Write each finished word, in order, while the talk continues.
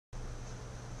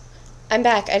I'm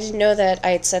back. I didn't know that I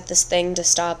had set this thing to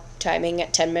stop timing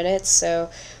at 10 minutes, so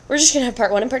we're just gonna have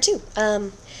part one and part two.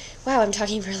 Wow, I'm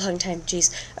talking for a long time. Jeez.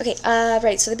 Okay,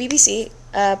 right, so the BBC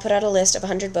put out a list of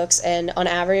 100 books, and on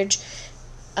average,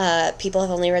 people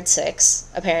have only read 6,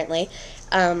 apparently.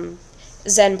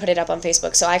 Zen put it up on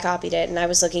Facebook, so I copied it, and I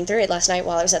was looking through it last night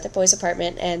while I was at the boys'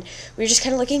 apartment, and we were just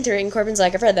kind of looking through it, and Corbin's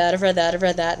like, I've read that, I've read that, I've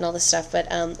read that, and all this stuff,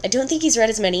 but I don't think he's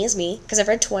read as many as me, because I've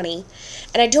read 20,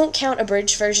 and I don't count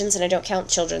abridged versions, and I don't count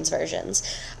children's versions.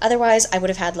 Otherwise, I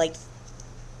would have had, like,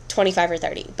 25 or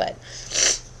 30, but,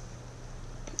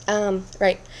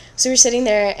 right, so we were sitting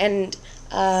there, and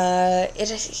I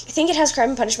think it has Crime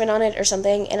and Punishment on it or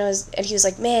something, and he was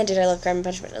like, man, did I love Crime and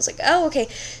Punishment. And I was like, oh, okay,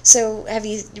 so have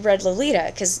you read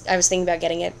Lolita? Because I was thinking about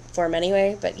getting it for him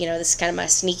anyway, but, this is kind of my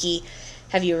sneaky,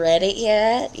 have you read it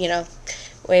yet,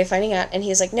 way of finding out. And he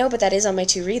was like, no, but that is on my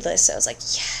to-read list. So I was like,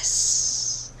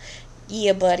 yes,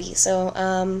 yeah, buddy. So,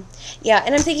 yeah,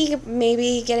 and I'm thinking of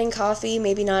maybe getting coffee,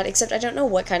 maybe not, except I don't know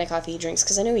what kind of coffee he drinks,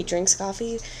 because I know he drinks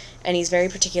coffee, and he's very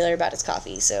particular about his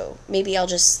coffee, so maybe I'll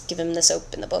just give him the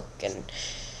soap and the book and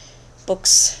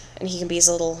books, and he can be his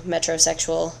little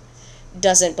metrosexual,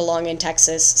 doesn't belong in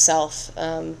Texas self.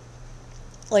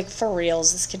 Like, for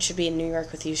reals, this kid should be in New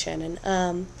York with you, Shannon.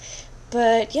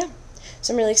 But, yeah,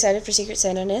 so I'm really excited for Secret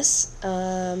Santa-ness.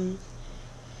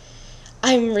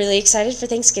 I'm really excited for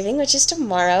Thanksgiving, which is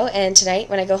tomorrow, and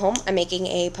tonight when I go home, I'm making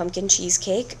a pumpkin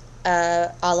cheesecake,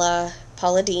 a la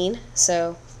Paula Deen,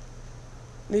 so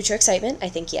mucho excitement, I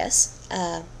think yes,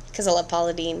 because I love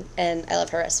Paula Deen, and I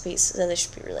love her recipes, so this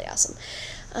should be really awesome.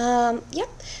 Yeah,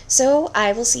 so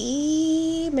I will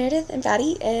see Meredith and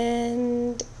Fatty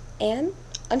and Anne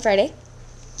on Friday,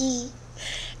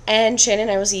 and Shannon,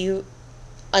 I will see you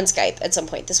on Skype at some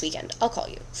point this weekend. I'll call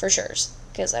you, for sure,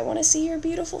 because I want to see your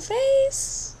beautiful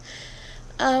face.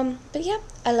 But yeah,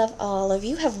 I love all of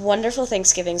you. Have wonderful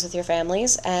Thanksgivings with your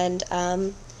families, and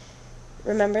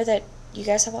remember that you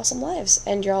guys have awesome lives,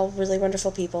 and you're all really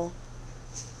wonderful people.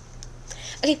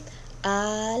 Okay,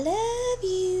 I love